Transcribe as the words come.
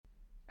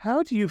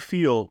How do you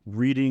feel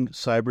reading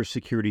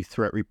cybersecurity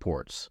threat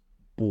reports?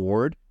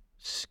 Bored,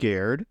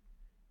 scared,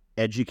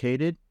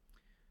 educated?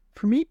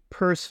 For me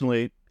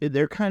personally,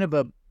 they're kind of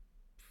a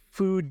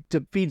food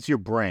that feeds your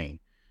brain.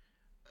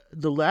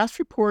 The last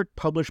report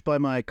published by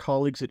my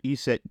colleagues at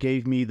ESET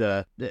gave me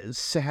the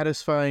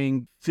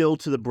satisfying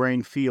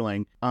fill-to-the-brain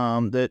feeling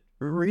that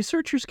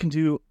researchers can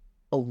do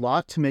a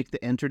lot to make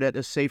the internet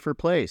a safer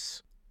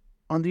place.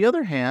 On the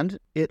other hand,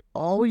 it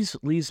always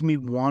leaves me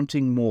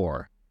wanting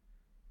more.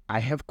 I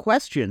have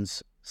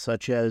questions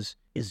such as,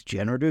 is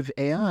generative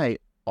AI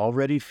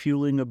already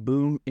fueling a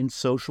boom in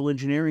social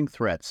engineering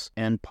threats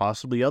and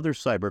possibly other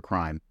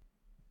cybercrime?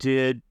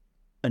 Did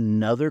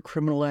another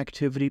criminal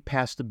activity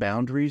pass the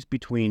boundaries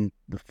between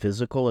the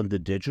physical and the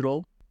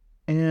digital?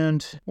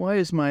 And why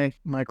is my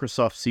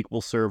Microsoft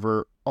SQL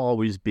Server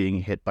always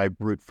being hit by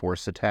brute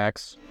force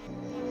attacks?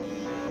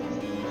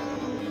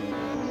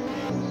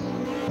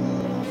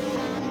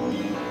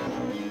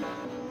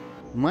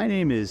 My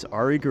name is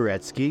Ari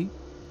Goretsky,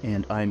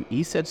 and I'm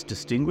ESET's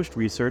distinguished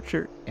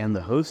researcher and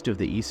the host of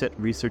the ESET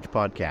Research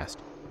Podcast.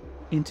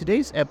 In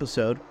today's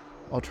episode,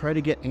 I'll try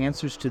to get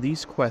answers to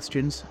these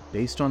questions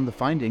based on the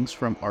findings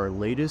from our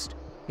latest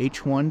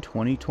H1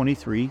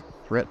 2023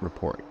 threat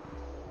report.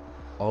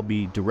 I'll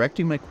be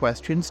directing my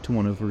questions to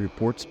one of the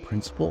report's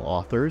principal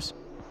authors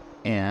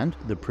and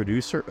the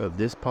producer of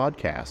this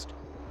podcast,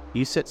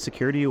 ESET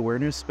Security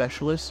Awareness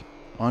Specialist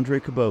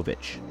Andrei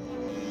Kubovich.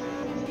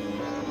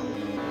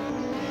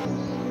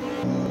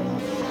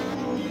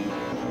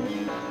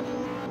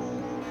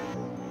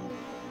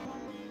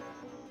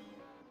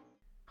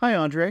 Hi,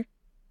 Andrei.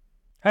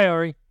 Hi,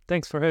 Ari.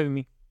 Thanks for having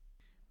me.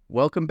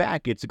 Welcome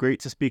back. It's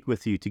great to speak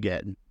with you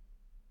again.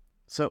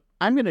 So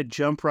I'm going to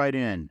jump right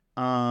in.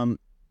 Sextortion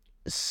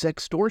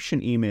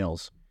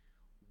emails.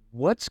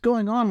 What's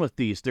going on with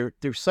these?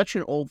 They're such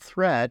an old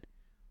threat.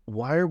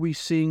 Why are we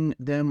seeing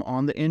them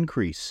on the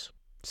increase?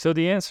 So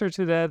the answer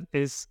to that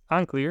is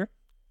unclear.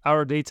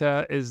 Our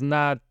data is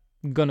not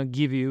going to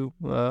give you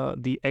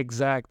the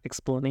exact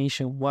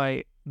explanation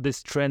why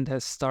this trend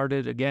has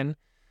started again.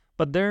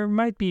 But there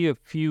might be a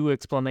few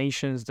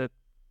explanations that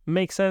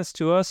make sense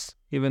to us,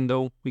 even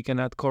though we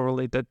cannot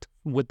correlate that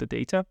with the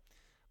data.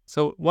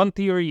 So one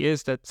theory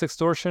is that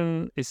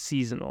sextortion is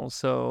seasonal.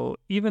 So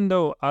even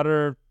though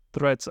other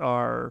threats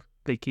are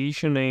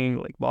vacationing,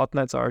 like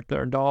botnets are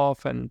turned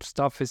off and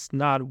stuff is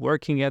not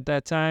working at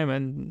that time,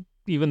 and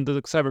even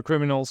the cyber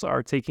criminals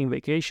are taking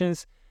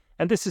vacations,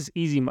 and this is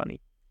easy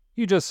money.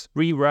 You just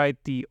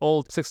rewrite the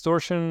old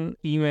sextortion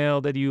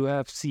email that you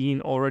have seen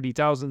already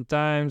 1,000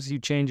 times. You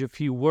change a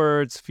few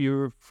words,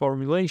 few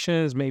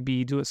formulations,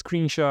 maybe do a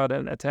screenshot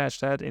and attach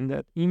that in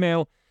that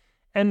email.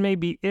 And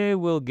maybe it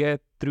will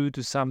get through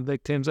to some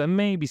victims and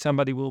maybe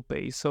somebody will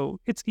pay. So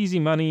it's easy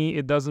money.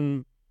 It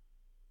doesn't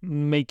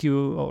make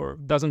you or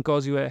doesn't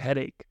cause you a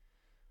headache.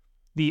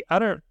 The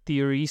other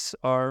theories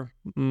are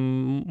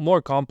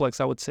more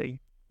complex, I would say.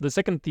 The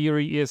second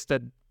theory is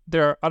that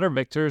there are other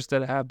vectors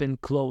that have been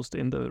closed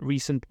in the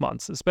recent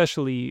months,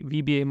 especially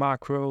VBA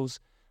macros,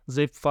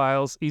 zip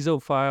files,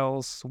 ISO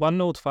files,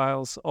 OneNote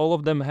files. All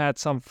of them had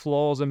some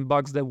flaws and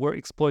bugs that were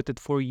exploited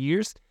for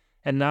years,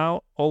 and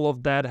now all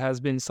of that has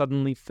been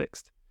suddenly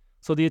fixed.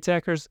 So the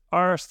attackers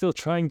are still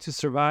trying to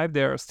survive.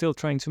 They are still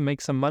trying to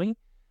make some money,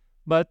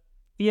 but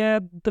yeah,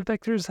 the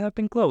vectors have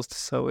been closed,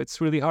 so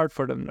it's really hard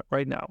for them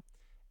right now.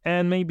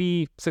 And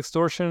maybe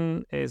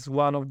sextortion is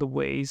one of the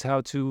ways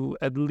how to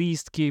at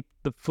least keep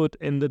the foot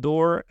in the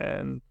door,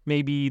 and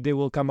maybe they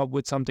will come up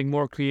with something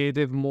more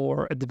creative,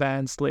 more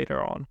advanced later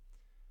on.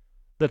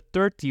 The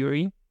third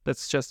theory,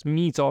 that's just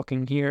me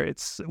talking here,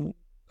 it's,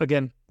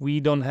 again, we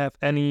don't have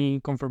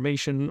any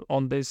confirmation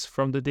on this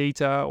from the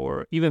data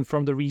or even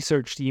from the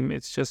research team.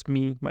 It's just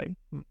me,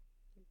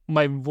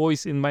 my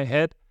voice in my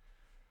head,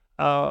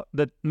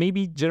 that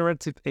maybe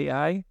generative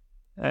AI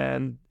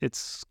and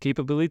its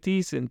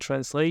capabilities in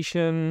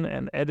translation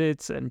and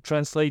edits and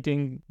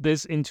translating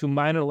this into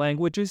minor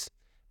languages,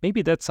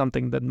 maybe that's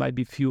something that might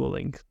be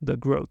fueling the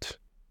growth.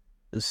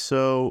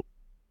 So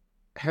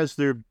has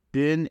there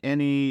been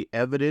any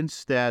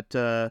evidence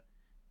that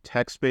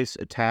text-based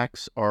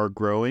attacks are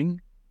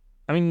growing?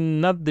 I mean,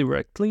 not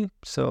directly.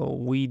 So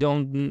we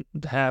don't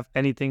have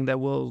anything that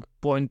will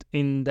point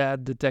in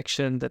that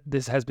detection that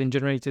this has been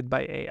generated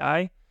by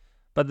AI.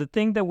 But the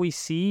thing that we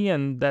see,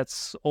 and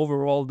that's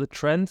overall the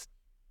trend,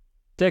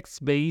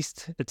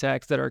 text-based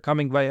attacks that are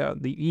coming via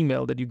the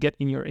email that you get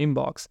in your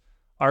inbox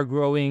are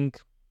growing,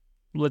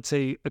 let's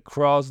say,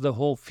 across the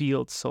whole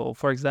field. So,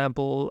 for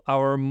example,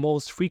 our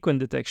most frequent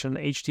detection,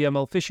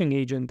 HTML phishing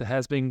agent,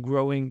 has been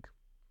growing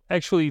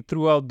actually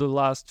throughout the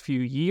last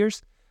few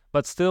years,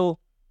 but still,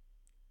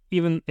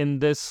 even in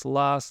this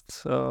last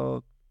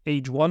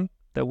H1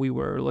 that we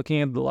were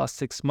looking at, the last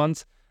 6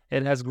 months,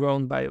 it has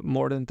grown by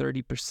more than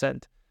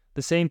 30%.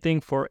 The same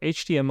thing for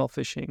HTML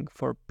phishing,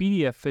 for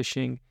PDF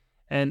phishing,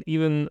 and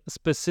even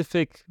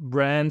specific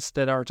brands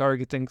that are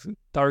targeted.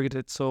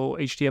 So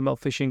HTML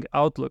phishing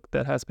Outlook,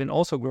 that has been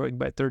also growing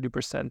by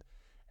 30%.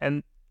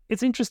 And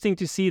it's interesting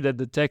to see that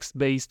the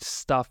text-based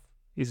stuff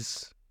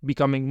is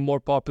becoming more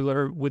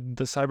popular with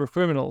the cyber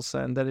criminals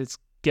and that it's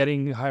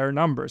getting higher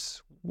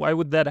numbers. Why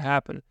would that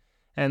happen?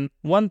 And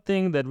one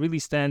thing that really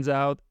stands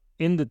out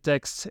in the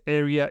text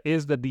area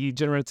is that the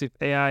generative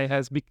AI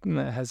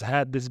has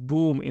had this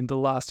boom in the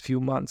last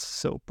few months.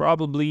 So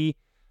probably,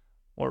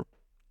 or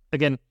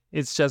again,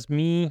 it's just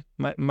me,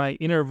 my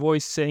inner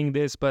voice saying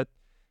this, but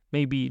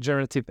maybe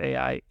generative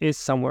AI is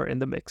somewhere in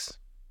the mix.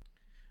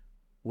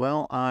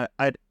 Well,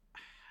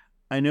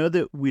 I know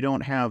that we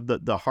don't have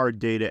the hard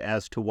data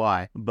as to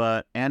why,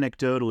 but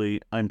anecdotally,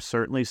 I'm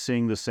certainly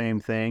seeing the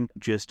same thing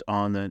just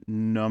on the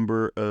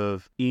number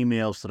of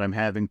emails that I'm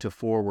having to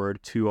forward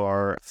to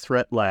our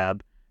threat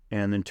lab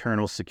and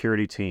internal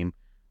security team.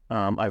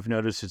 I've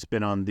noticed it's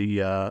been on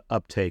the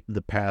uptake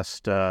the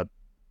past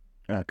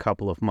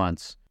couple of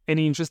months.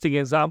 Any interesting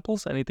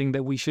examples? Anything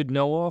that we should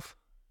know of?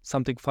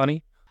 Something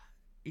funny?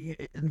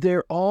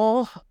 They're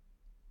all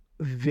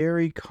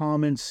very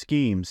common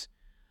schemes.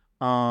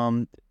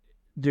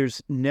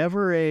 There's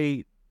never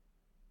a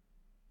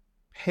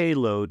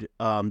payload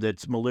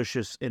that's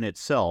malicious in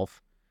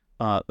itself.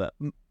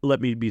 Let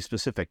me be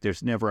specific.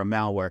 There's never a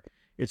malware.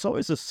 It's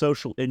always a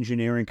social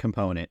engineering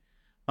component.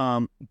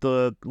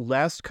 The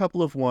last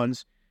couple of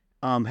ones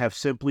have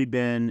simply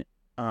been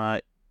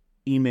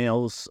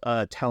emails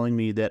telling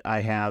me that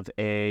I have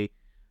a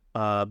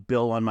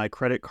bill on my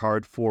credit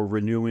card for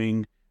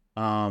renewing,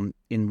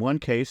 in one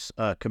case,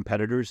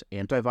 competitors'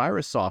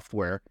 antivirus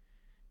software,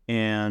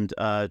 and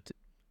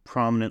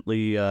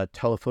prominently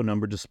telephone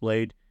number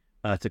displayed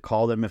to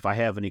call them if I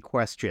have any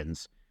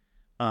questions.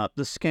 The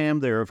scam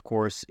there, of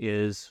course,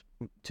 is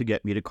to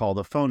get me to call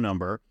the phone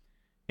number,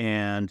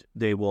 and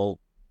they will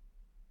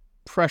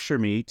pressure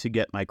me to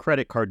get my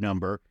credit card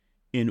number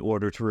in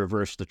order to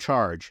reverse the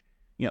charge.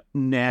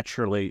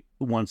 Naturally,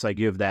 once I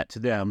give that to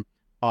them,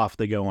 off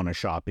they go on a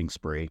shopping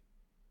spree.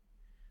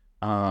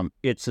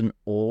 It's an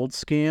old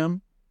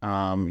scam.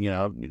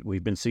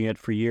 We've been seeing it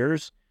for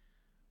years.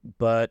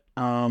 But,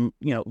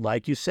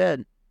 like you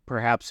said,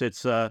 perhaps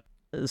it's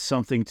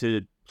something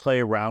to play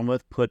around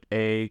with, put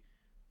a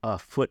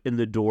foot in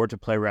the door to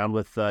play around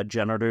with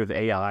generative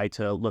AI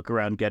to look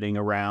around getting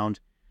around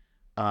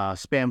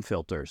spam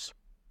filters.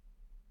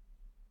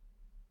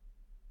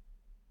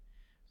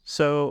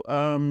 So,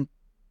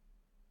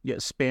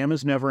 spam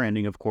is never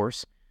ending, of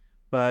course.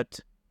 But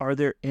are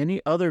there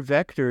any other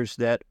vectors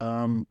that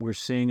we're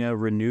seeing a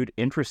renewed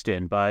interest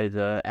in by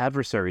the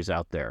adversaries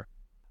out there?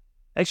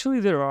 Actually,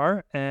 there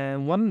are,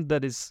 and one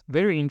that is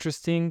very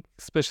interesting,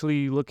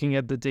 especially looking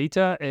at the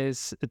data,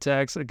 is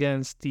attacks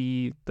against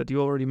that you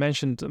already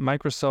mentioned,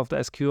 Microsoft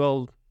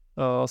SQL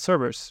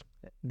servers.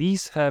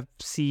 These have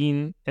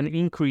seen an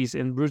increase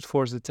in brute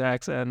force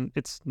attacks, and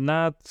it's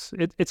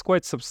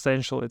quite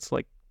substantial. It's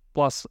like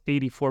plus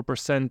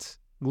 84%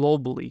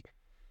 globally.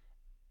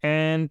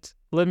 And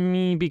let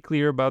me be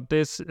clear about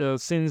this.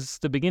 Since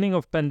the beginning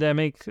of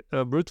pandemic,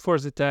 brute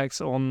force attacks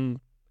on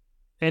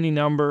any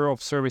number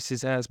of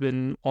services has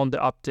been on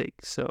the uptake.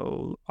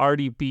 So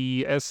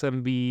RDP,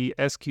 SMB,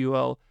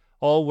 SQL,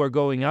 all were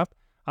going up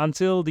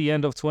until the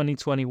end of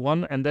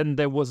 2021. And then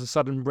there was a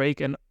sudden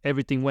break and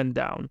everything went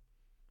down.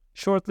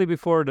 Shortly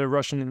before the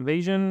Russian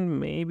invasion,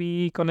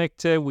 maybe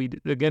connected. We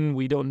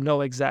don't know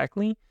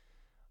exactly.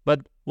 But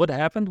what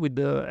happened with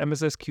the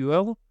MS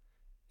SQL?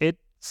 It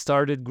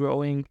started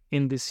growing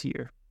in this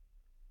year.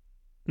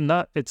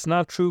 It's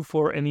not true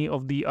for any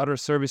of the other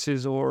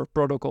services or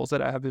protocols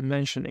that I have been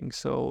mentioning.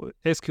 So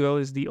SQL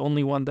is the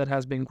only one that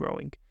has been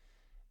growing.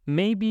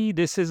 Maybe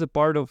this is a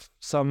part of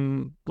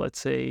some, let's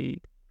say,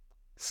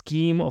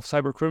 scheme of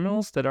cyber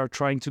criminals that are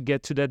trying to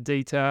get to that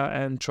data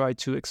and try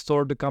to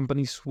extort the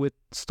companies with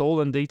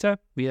stolen data.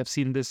 We have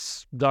seen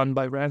this done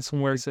by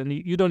ransomwares, and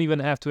you don't even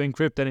have to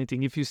encrypt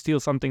anything. If you steal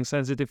something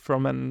sensitive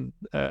from an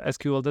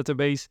SQL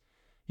database,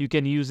 you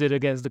can use it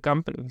against the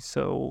company.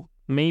 So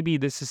maybe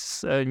this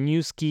is a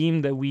new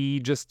scheme that we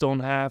just don't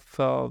have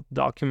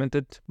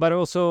documented. But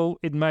also,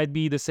 it might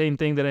be the same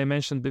thing that I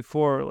mentioned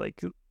before.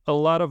 Like, a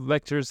lot of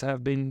vectors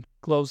have been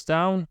closed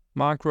down,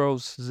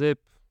 macros, zip,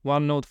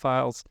 OneNote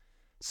files.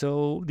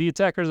 So the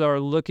attackers are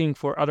looking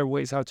for other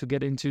ways how to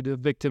get into the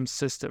victim's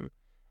system.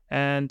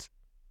 And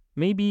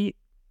maybe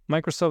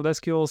Microsoft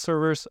SQL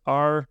servers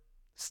are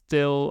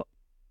still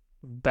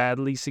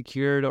badly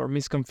secured or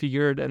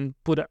misconfigured and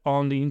put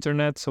on the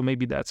internet. So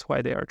maybe that's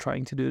why they are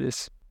trying to do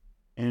this.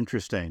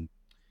 Interesting.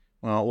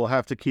 Well, we'll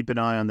have to keep an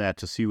eye on that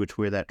to see which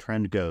way that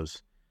trend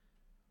goes.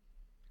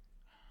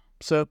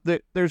 So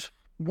there's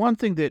one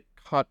thing that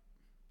caught,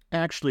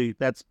 actually,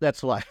 that's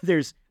a lie.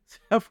 There's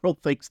several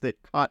things that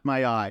caught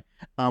my eye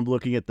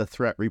looking at the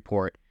threat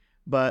report.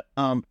 But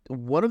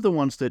one of the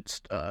ones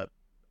that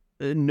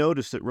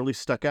noticed that really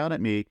stuck out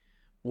at me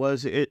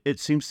was it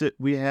seems that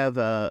we have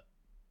a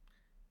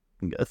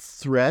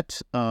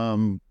threat,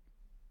 a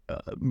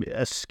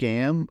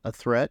scam, a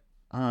threat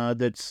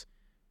that's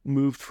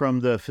moved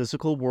from the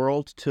physical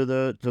world to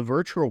the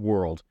virtual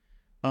world.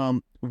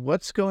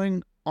 What's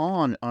going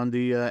on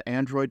the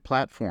Android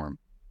platform?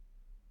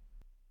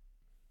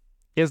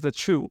 Yes, that's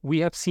true. We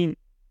have seen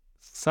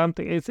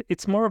something.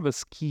 It's more of a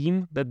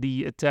scheme that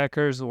the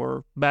attackers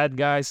or bad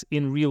guys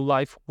in real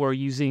life were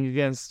using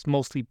against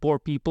mostly poor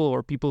people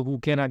or people who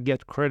cannot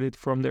get credit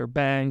from their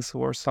banks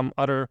or some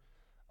other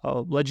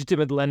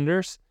legitimate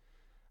lenders,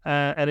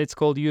 and it's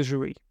called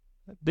usury.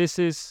 This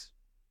is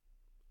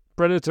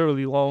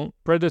predatory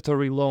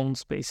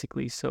loans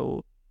basically.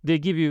 So they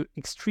give you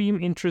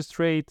extreme interest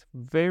rate,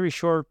 very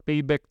short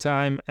payback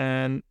time,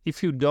 and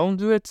if you don't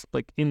do it,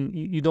 like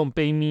you don't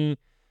pay me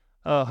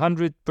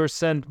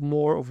 100%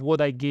 more of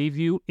what I gave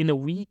you in a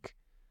week,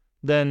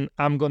 then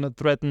I'm gonna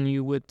threaten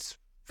you with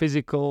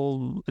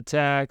physical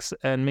attacks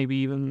and maybe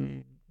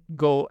even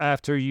go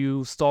after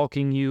you,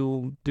 stalking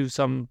you, do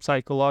some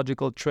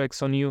psychological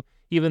tricks on you,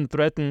 even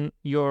threaten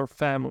your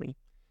family.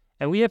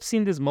 And we have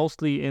seen this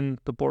mostly in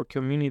the poor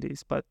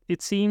communities, but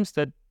it seems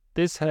that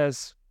this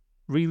has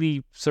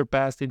really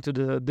surpassed into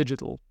the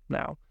digital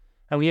now.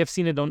 And we have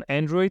seen it on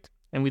Android,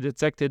 and we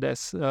detect it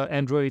as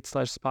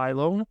Android/spy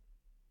loan.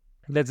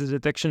 That's the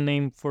detection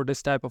name for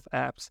this type of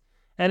apps.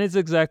 And it's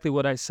exactly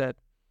what I said.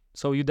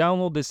 So you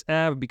download this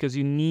app because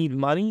you need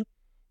money.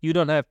 You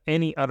don't have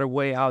any other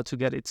way how to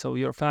get it. So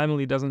your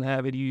family doesn't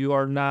have it. You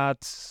are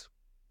not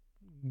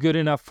good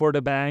enough for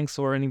the banks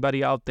or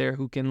anybody out there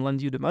who can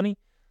lend you the money.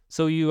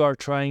 So you are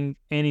trying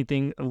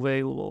anything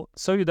available.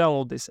 So you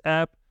download this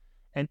app.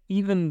 And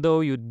even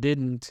though you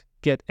didn't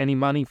get any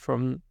money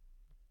from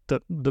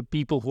the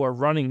people who are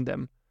running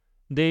them,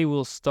 they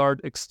will start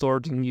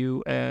extorting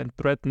you and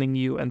threatening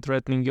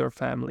your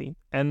family.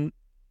 And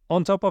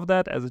on top of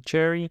that, as a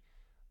cherry,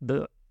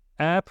 the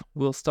app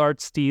will start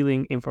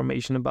stealing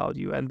information about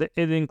you. And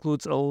it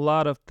includes a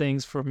lot of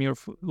things from your,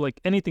 like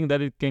anything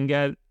that it can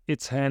get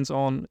its hands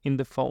on in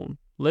the phone.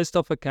 List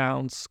of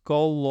accounts,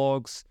 call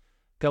logs,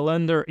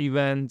 calendar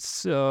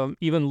events,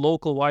 even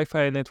local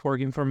Wi-Fi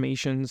network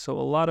information. So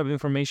a lot of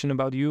information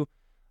about you.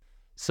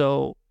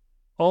 So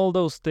all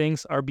those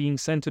things are being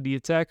sent to the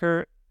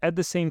attacker. At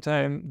the same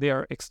time, they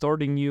are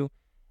extorting you,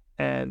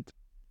 and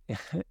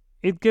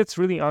it gets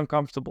really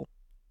uncomfortable.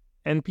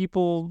 And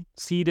people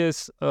see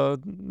this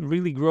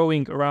really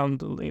growing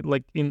around,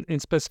 like in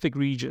specific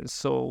regions.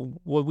 So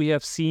what we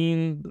have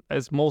seen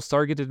as most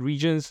targeted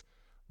regions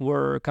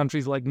were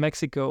countries like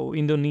Mexico,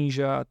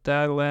 Indonesia,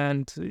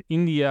 Thailand,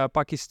 India,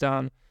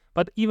 Pakistan,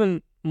 but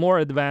even more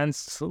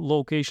advanced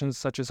locations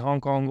such as Hong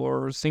Kong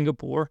or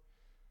Singapore.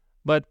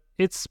 But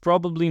it's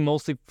probably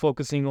mostly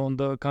focusing on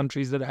the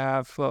countries that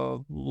have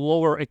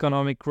lower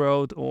economic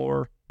growth,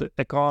 or the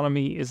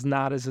economy is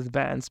not as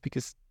advanced,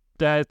 because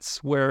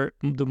that's where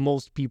the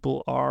most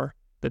people are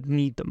that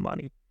need the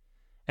money.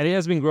 And it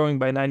has been growing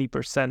by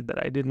 90%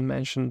 that I didn't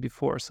mention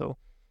before. So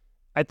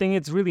I think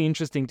it's really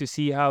interesting to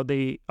see how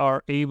the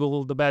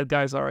bad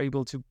guys are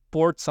able to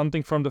port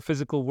something from the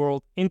physical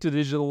world into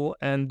digital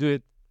and do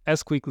it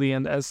as quickly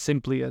and as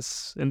simply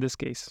as in this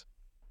case.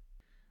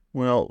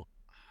 Well,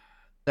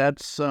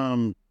 that's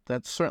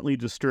certainly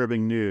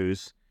disturbing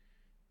news.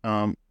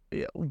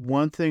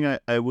 One thing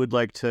I would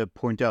like to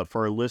point out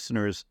for our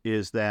listeners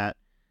is that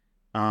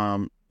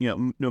no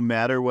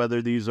matter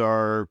whether these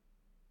are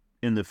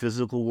in the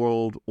physical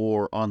world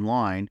or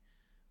online,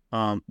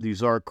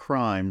 these are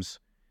crimes,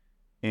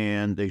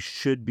 and they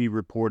should be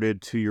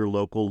reported to your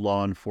local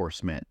law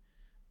enforcement.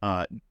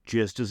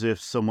 Just as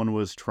if someone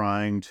was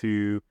trying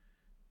to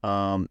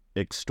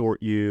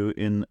extort you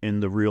in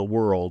the real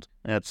world.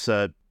 That's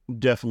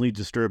definitely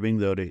disturbing,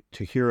 though,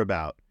 to hear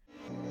about.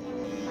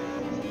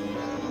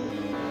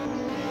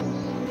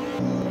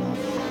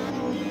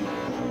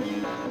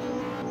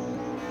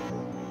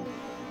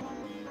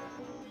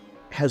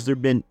 Has there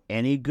been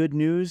any good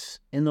news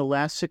in the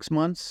last 6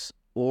 months,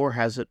 or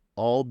has it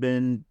all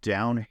been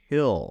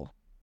downhill?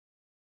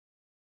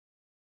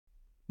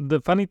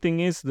 The funny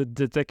thing is the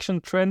detection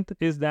trend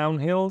is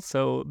downhill,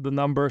 so the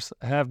numbers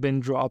have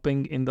been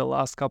dropping in the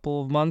last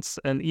couple of months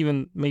and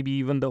maybe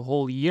even the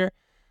whole year.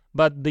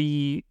 But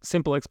the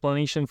simple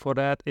explanation for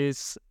that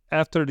is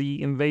after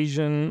the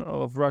invasion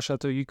of Russia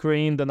to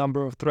Ukraine, the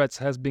number of threats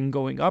has been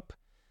going up.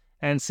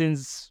 And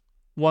since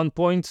one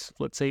point,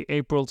 let's say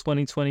April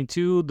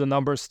 2022, the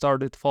numbers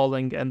started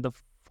falling, and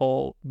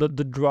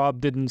the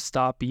drop didn't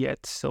stop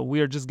yet. So we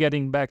are just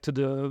getting back to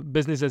the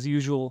business as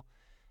usual,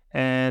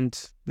 and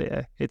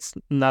it's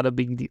not a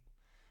big deal.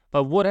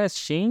 But what has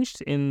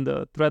changed in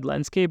the threat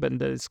landscape,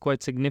 and that is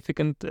quite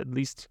significant, at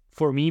least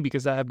for me,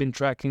 because I have been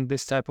tracking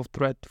this type of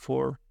threat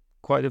for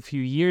quite a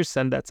few years,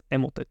 and that's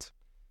Emotet.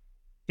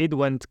 It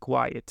went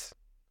quiet.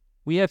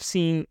 We have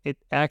seen it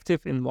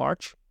active in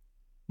March,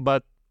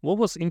 but what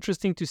was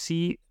interesting to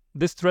see,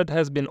 this threat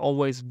has been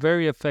always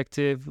very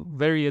effective,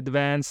 very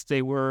advanced.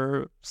 They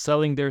were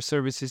selling their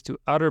services to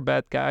other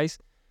bad guys,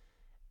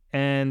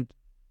 and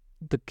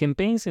the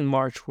campaigns in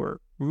March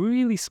were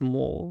really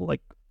small,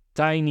 like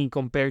tiny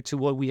compared to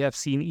what we have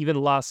seen even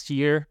last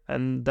year.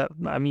 And that,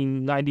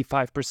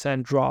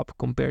 95% drop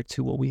compared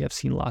to what we have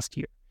seen last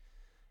year.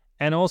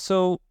 And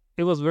also,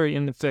 it was very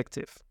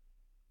ineffective.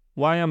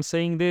 Why I'm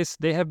saying this?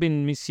 They have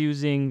been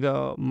misusing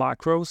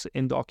macros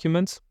in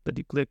documents that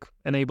you click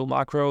enable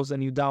macros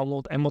and you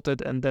download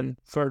Emotet and then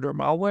further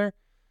malware.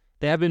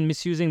 They have been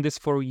misusing this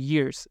for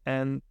years,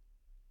 and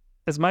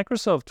as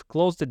Microsoft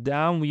closed it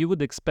down, you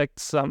would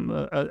expect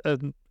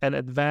an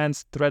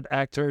advanced threat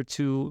actor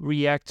to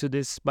react to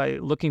this by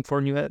looking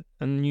for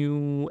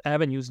new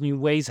avenues, new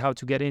ways how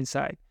to get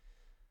inside.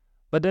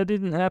 But that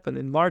didn't happen.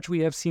 In March,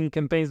 we have seen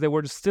campaigns that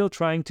were still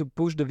trying to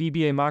push the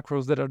VBA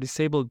macros that are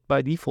disabled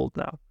by default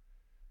now.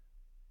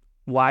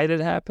 Why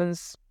that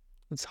happens,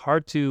 it's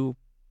hard to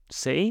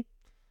say.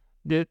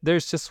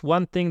 There's just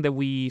one thing that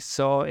we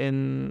saw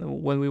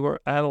when we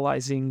were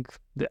analyzing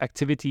the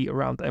activity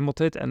around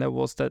Emotet, and that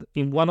was that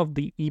in one of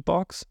the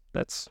epochs,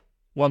 that's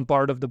one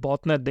part of the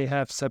botnet, they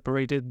have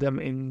separated them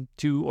in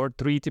 2 or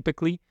 3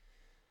 typically,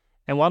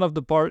 and one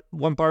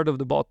part of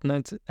the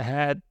botnet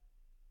had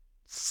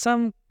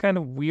some kind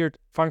of weird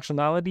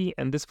functionality,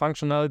 and this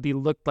functionality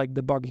looked like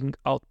debugging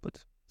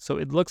output. So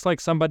it looks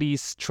like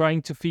somebody's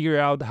trying to figure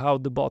out how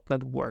the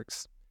botnet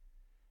works.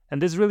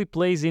 And this really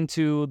plays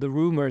into the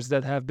rumors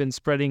that have been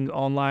spreading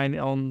online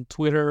on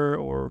Twitter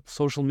or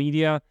social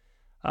media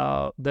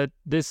that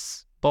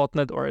this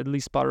botnet, or at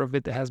least part of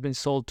it, has been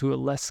sold to a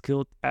less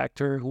skilled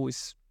actor who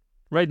is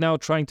right now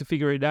trying to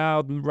figure it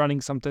out, running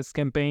some test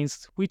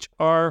campaigns, which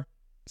are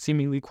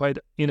seemingly quite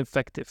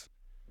ineffective.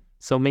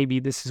 So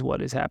maybe this is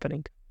what is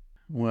happening.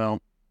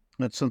 Well,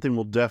 that's something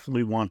we'll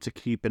definitely want to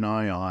keep an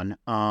eye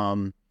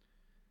on.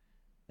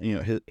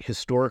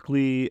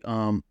 Historically,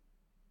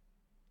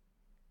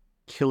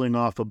 killing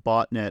off a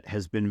botnet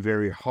has been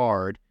very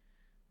hard,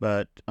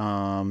 but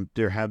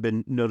there have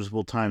been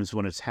noticeable times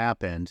when it's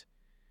happened,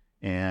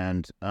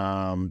 and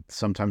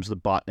sometimes the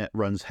botnet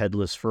runs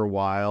headless for a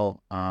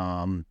while,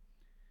 and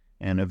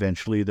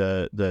eventually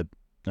the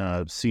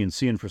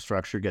CNC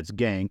infrastructure gets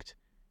ganked,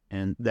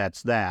 and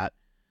that's that.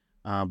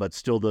 But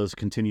still, those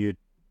can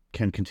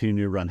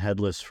continue to run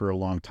headless for a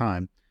long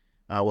time.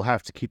 We'll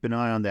have to keep an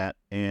eye on that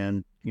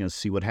and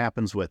see what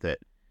happens with it.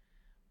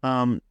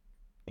 I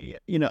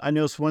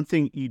noticed one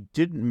thing you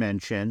didn't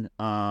mention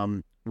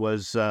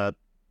was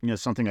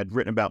something I'd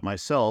written about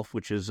myself,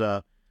 which is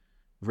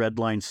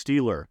Redline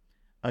Stealer.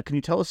 Can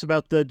you tell us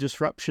about the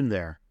disruption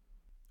there?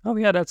 Oh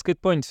yeah, that's a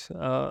good point.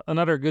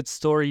 Another good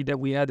story that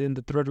we had in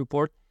the thread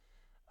report.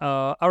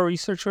 Our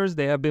researchers,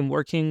 they have been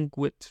working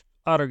with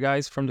other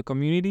guys from the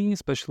community,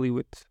 especially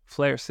with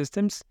Flare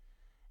systems.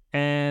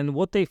 And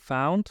what they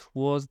found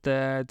was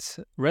that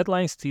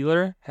Redline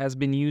Stealer has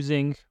been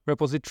using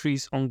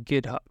repositories on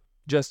GitHub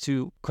just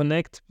to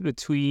connect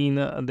between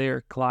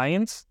their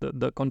clients,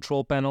 the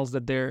control panels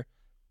that their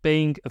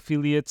paying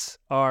affiliates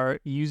are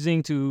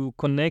using to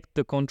connect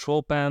the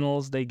control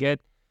panels they get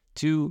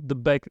to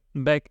the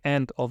back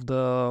end of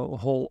the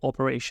whole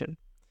operation.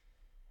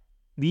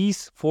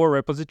 These 4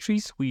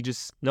 repositories, we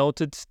just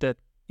noted that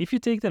if you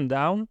take them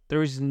down,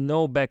 there is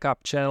no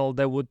backup channel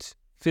that would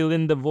fill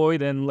in the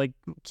void and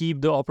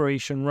keep the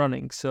operation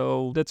running.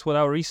 So that's what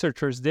our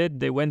researchers did.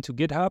 They went to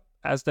GitHub,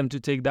 asked them to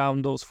take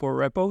down those 4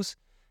 repos.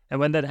 And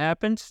when that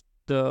happened,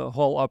 the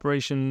whole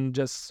operation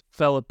just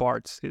fell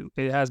apart.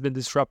 It has been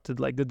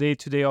disrupted. Like the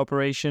day-to-day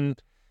operation,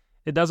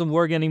 it doesn't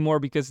work anymore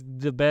because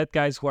the bad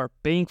guys who are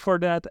paying for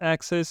that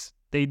access,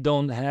 they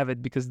don't have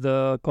it because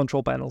the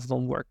control panels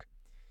don't work.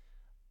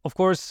 Of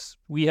course,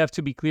 we have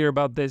to be clear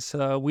about this.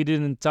 We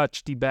didn't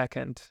touch the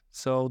backend.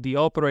 So the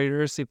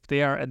operators, if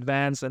they are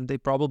advanced, and they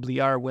probably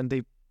are when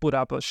they put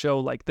up a show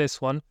like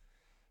this one,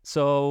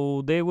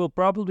 so they will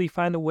probably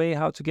find a way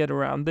how to get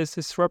around this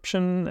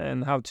disruption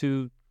and how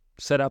to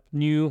set up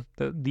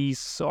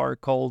these are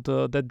called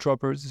dead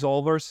dropper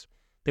resolvers.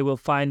 They will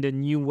find a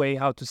new way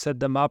how to set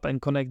them up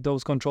and connect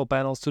those control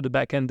panels to the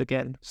backend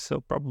again.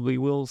 So probably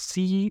we'll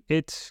see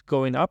it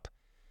going up.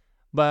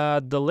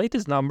 But the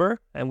latest number,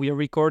 and we are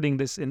recording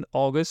this in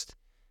August,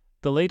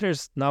 the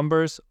latest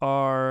numbers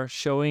are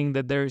showing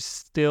that there's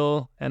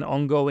still an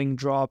ongoing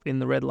drop in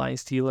the Redline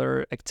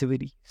Stealer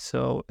activity.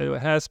 So it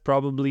has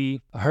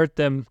probably hurt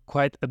them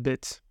quite a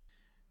bit.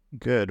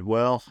 Good.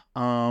 Well,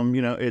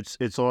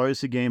 it's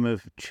always a game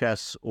of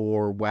chess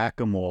or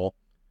whack-a-mole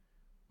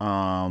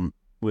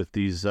with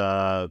these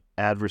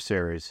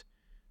adversaries.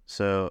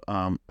 So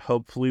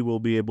hopefully we'll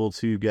be able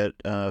to get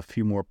a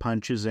few more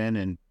punches in,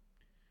 and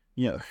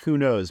who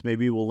knows?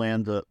 Maybe we'll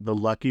land the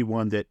lucky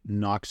one that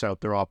knocks out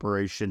their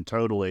operation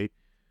totally,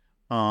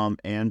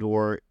 and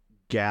or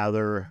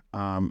gather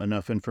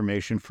enough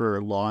information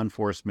for law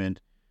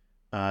enforcement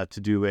to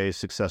do a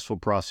successful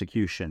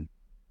prosecution.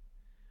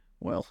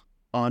 Well,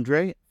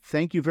 Andre,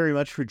 thank you very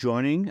much for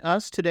joining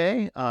us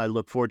today. I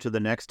look forward to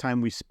the next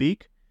time we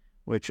speak,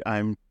 which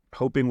I'm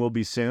hoping will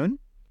be soon.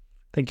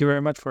 Thank you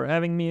very much for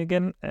having me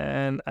again,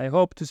 and I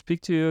hope to speak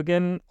to you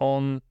again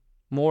on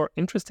more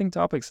interesting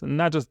topics, and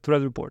not just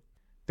Thread Report.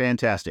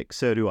 Fantastic.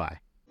 So do I.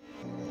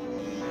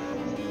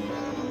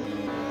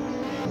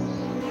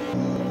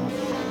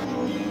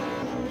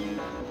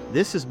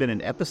 This has been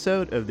an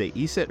episode of the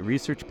ESET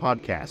Research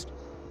Podcast.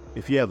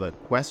 If you have a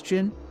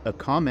question, a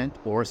comment,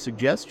 or a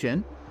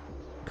suggestion,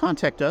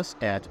 contact us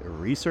at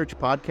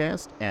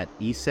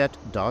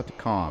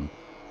researchpodcast@eset.com.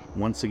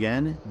 Once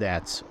again,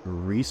 that's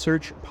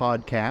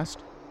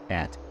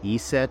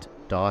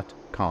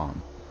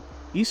researchpodcast@eset.com.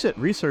 ESET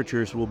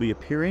researchers will be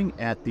appearing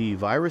at the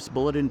Virus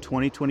Bulletin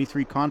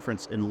 2023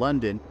 conference in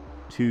London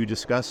to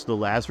discuss the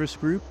Lazarus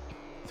Group,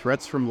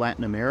 threats from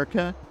Latin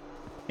America,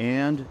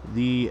 and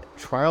the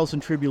trials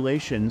and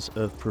tribulations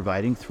of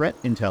providing threat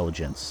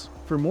intelligence.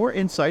 For more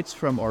insights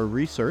from our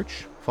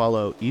research,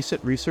 follow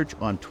ESET Research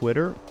on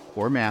Twitter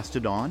or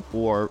Mastodon,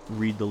 or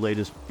read the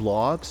latest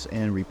blogs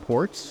and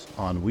reports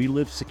on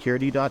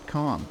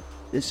welivesecurity.com.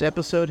 This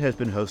episode has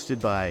been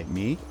hosted by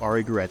me,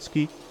 Ari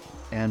Goretzky,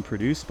 and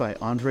produced by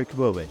Andrei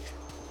Kubovich.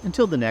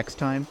 Until the next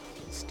time,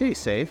 stay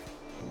safe